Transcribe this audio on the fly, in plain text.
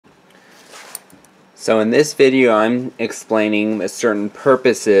So in this video I'm explaining the certain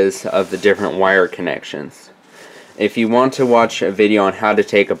purposes of the different wire connections. If you want to watch a video on how to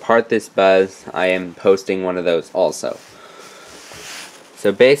take apart this buzz, I am posting one of those also.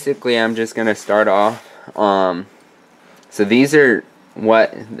 So basically I'm just going to start off. So these are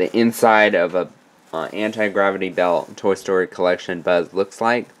what the inside of a anti-gravity belt Toy Story collection buzz looks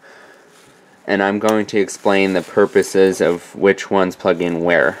like. And I'm going to explain the purposes of which ones plug in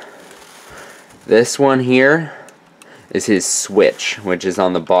where. This one here is his switch, which is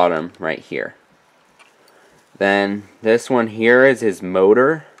on the bottom right here. Then this one here is his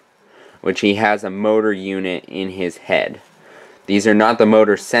motor, which he has a motor unit in his head. These are not the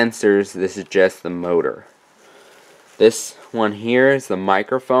motor sensors, this is just the motor. This one here is the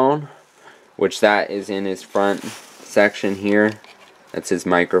microphone, which that is in his front section here. That's his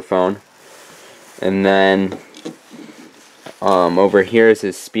microphone. And then over here is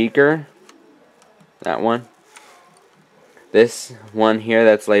his speaker. That one. This one here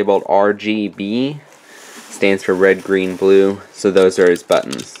that's labeled RGB stands for red, green, blue. So those are his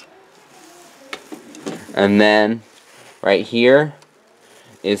buttons. And then right here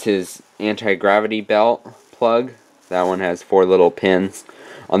is his anti-gravity belt plug. That one has 4 little pins.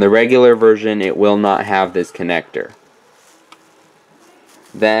 On the regular version it will not have this connector.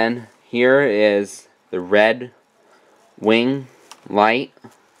 Then here is the red wing light.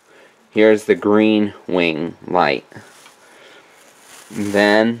 Here's the green wing light.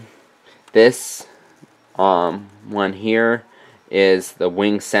 Then this one here is the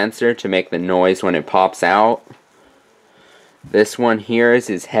wing sensor to make the noise when it pops out. This one here is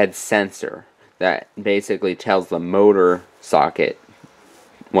his head sensor that basically tells the motor socket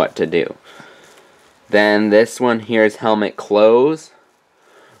what to do. Then this one here is helmet close,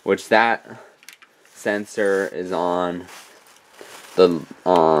 which that sensor is on the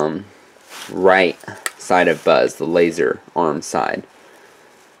right side of Buzz, the laser arm side.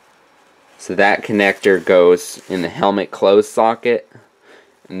 So that connector goes in the helmet close socket,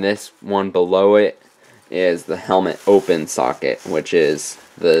 and this one below it is the helmet open socket, which is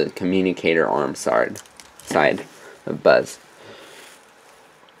the communicator arm side of Buzz.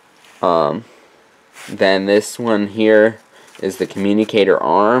 Then this one here is the communicator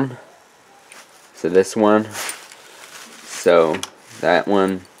arm. So this one, so that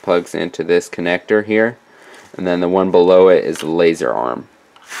one plugs into this connector here, and then the one below it is the laser arm.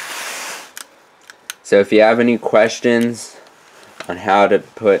 So if you have any questions on how to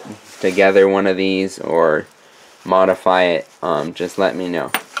put together one of these or modify it, just let me know.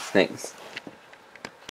 Thanks.